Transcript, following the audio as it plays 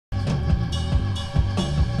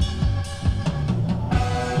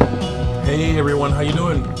Hey everyone, how you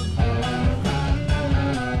doing?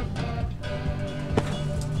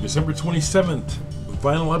 December 27th,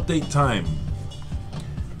 final update time.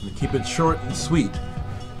 I'm gonna keep it short and sweet.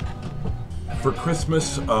 For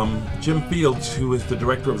Christmas, Jim Fields, who is the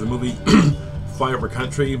director of the movie Flyover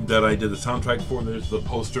Country that I did the soundtrack for, there's the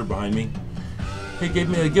poster behind me, he gave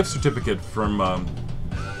me a gift certificate from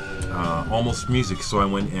Almost Music, so I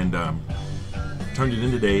went and turned it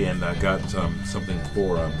in today and got something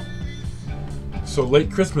for so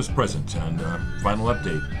late Christmas present and final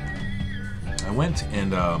update. I went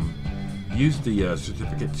and used the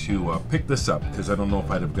certificate to pick this up because I don't know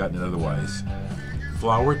if I'd have gotten it otherwise.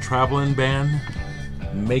 Flower Traveling Band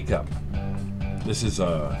Makeup. This is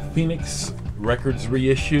a Phoenix Records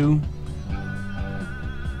reissue.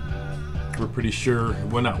 We're pretty sure,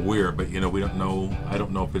 well, not we're, but you know, we don't know. I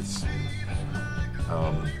don't know if it's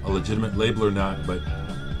a legitimate label or not, but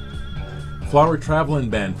Flower Traveling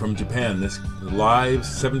Band from Japan. This live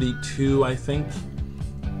 72, I think.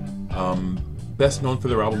 Best known for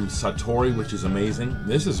their album Satori, which is amazing.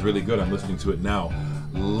 This is really good. I'm listening to it now.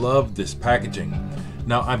 Love this packaging.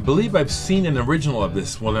 Now, I believe I've seen an original of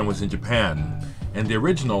this when I was in Japan. And the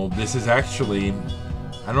original, this is actually,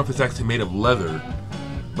 I don't know if it's actually made of leather,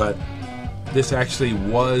 but this actually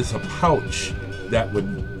was a pouch that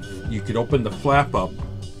you could open the flap up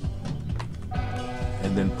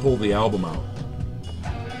and then pull the album out.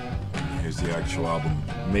 Here's the actual album,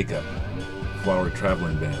 Makeup, Flower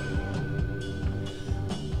Traveling Band.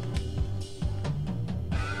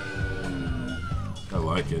 I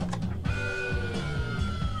like it.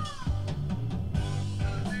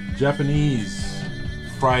 Japanese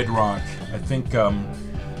fried rock. I think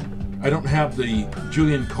I don't have the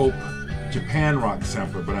Julian Cope Japan rock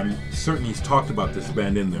sampler, but I'm certain he's talked about this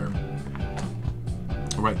band in there.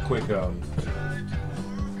 Right, quick.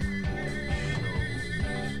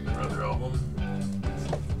 Another album.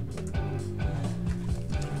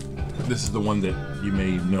 This is the one that you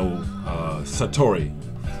may know, Satori,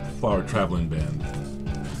 Flower Traveling Band.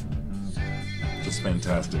 Just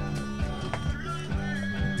fantastic.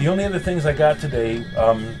 The only other things I got today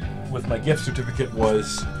with my gift certificate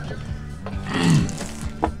was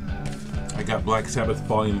I got Black Sabbath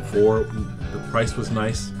Volume 4. The price was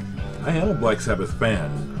nice. I am a Black Sabbath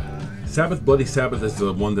fan. Sabbath Bloody Sabbath is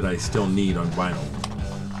the one that I still need on vinyl.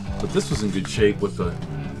 But this was in good shape with the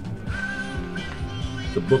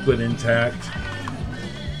booklet intact.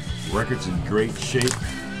 Record's in great shape.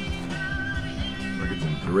 Record's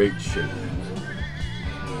in great shape.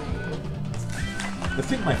 I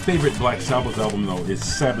think my favorite Black Sabbath album, though, is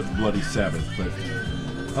Sabbath Bloody Sabbath, but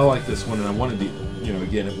I like this one, and I wanted to, you know,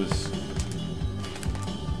 again, it was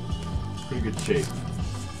pretty good shape.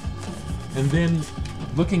 And then,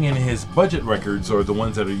 looking in his budget records, or the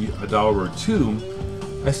ones that are $1 or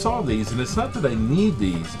 $2, I saw these, and it's not that I need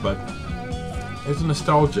these, but there's a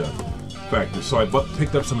nostalgia factor, so I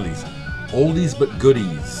picked up some of these. Oldies but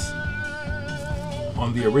Goodies.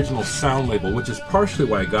 On the original sound label, which is partially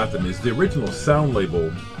why I got them, is the original sound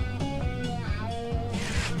label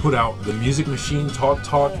put out The Music Machine, Talk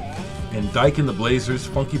Talk, and Dyke and the Blazers,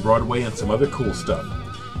 Funky Broadway, and some other cool stuff.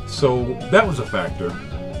 So that was a factor.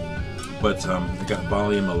 But I got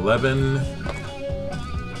volume 11,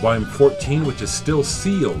 volume 14, which is still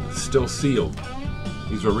sealed. Still sealed.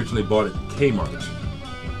 These were originally bought at Kmart.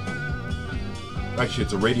 Actually,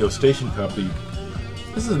 it's a radio station copy.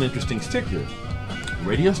 This is an interesting sticker.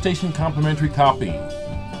 Radio station complimentary copy.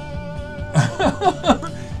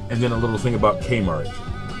 And then a little thing about Kmart.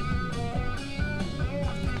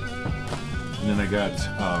 And then I got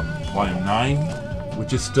volume 9,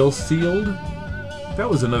 which is still sealed. That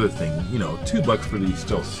was another thing, you know, $2 for these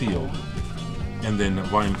still sealed. And then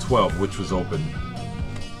volume 12, which was open.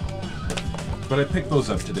 But I picked those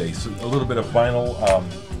up today. So a little bit of vinyl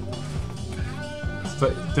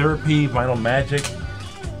therapy, vinyl magic.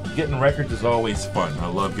 Getting records is always fun. I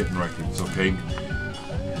love getting records, okay?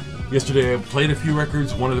 Yesterday I played a few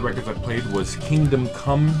records. One of the records I played was Kingdom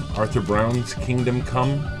Come, Arthur Brown's Kingdom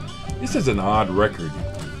Come. This is an odd record.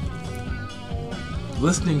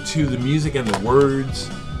 Listening to the music and the words,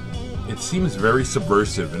 it seems very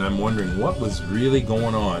subversive, and I'm wondering what was really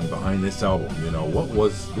going on behind this album. You know, what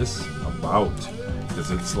was this about?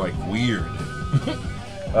 Because it's like weird.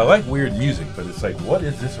 I like weird music, but it's like, what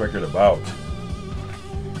is this record about?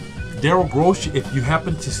 Daryl Grosh, if you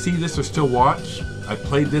happen to see this or still watch, I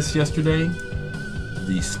played this yesterday.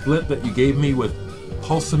 The split that you gave me with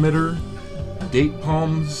Pulse Emitter, Date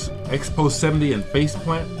Palms, Expo 70, and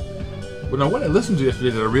Faceplant. Well, now what I listened to yesterday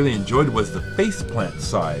that I really enjoyed was the Faceplant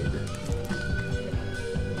side.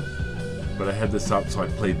 but I had this out, so I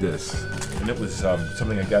played this. And it was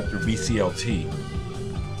something I got through VCLT.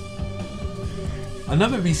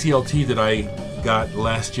 Another VCLT that I got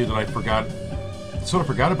last year that I sort of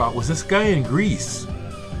forgot about, was this guy in Greece,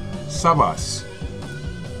 Savas.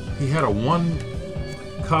 He had a one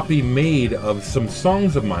copy made of some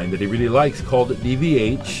songs of mine that he really likes, called it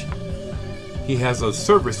DVH. He has a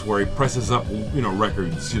service where he presses up, you know,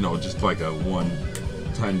 records, you know, just like a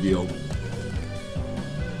one-time deal.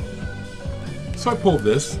 So I pulled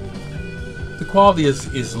this. The quality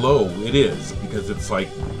is low. It is, because it's like,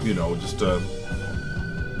 you know, just a,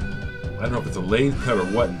 I don't know if it's a lathe cut or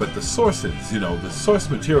what, but the sources, you know, the source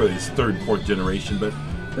material is 3rd and 4th generation, but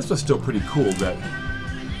this was still pretty cool, that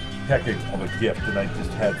package of a gift that I just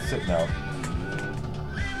had sitting out.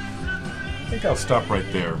 I think I'll stop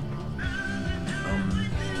right there.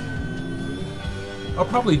 I'll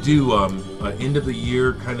probably do an end of the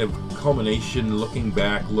year kind of culmination, looking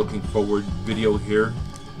back, looking forward video here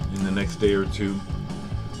in the next day or two.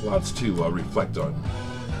 Lots to reflect on.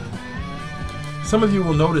 Some of you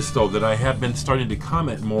will notice though that I have been starting to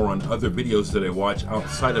comment more on other videos that I watch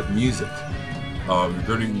outside of music,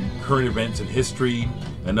 regarding current events in history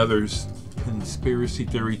and other conspiracy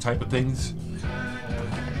theory type of things.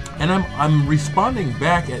 And I'm responding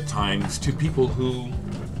back at times to people who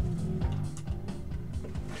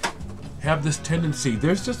have this tendency,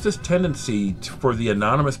 there's just this tendency for the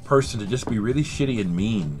anonymous person to just be really shitty and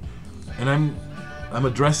mean. And I'm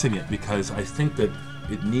addressing it because I think that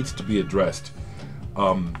it needs to be addressed.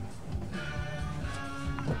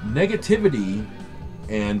 Negativity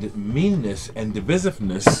and meanness and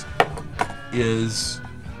divisiveness is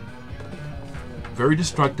very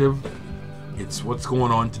destructive. It's what's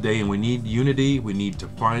going on today, and we need unity. We need to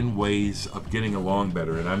find ways of getting along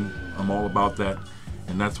better, and I'm all about that.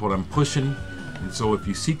 And that's what I'm pushing. And so if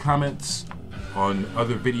you see comments on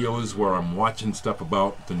other videos where I'm watching stuff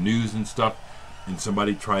about the news and stuff, and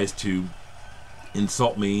somebody tries to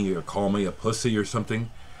insult me or call me a pussy or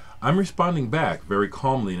something, I'm responding back very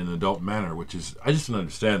calmly in an adult manner, which is, I just don't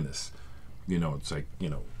understand this. You know, it's like, you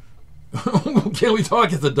know, can't we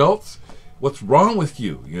talk as adults? What's wrong with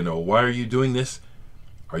you? You know, why are you doing this?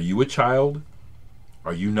 Are you a child?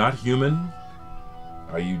 Are you not human?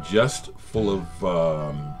 Are you just full of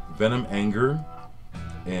venom, anger,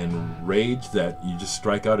 and rage that you just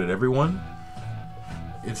strike out at everyone?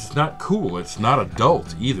 It's not cool. It's not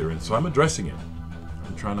adult either, and so I'm addressing it.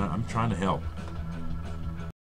 I'm trying to help.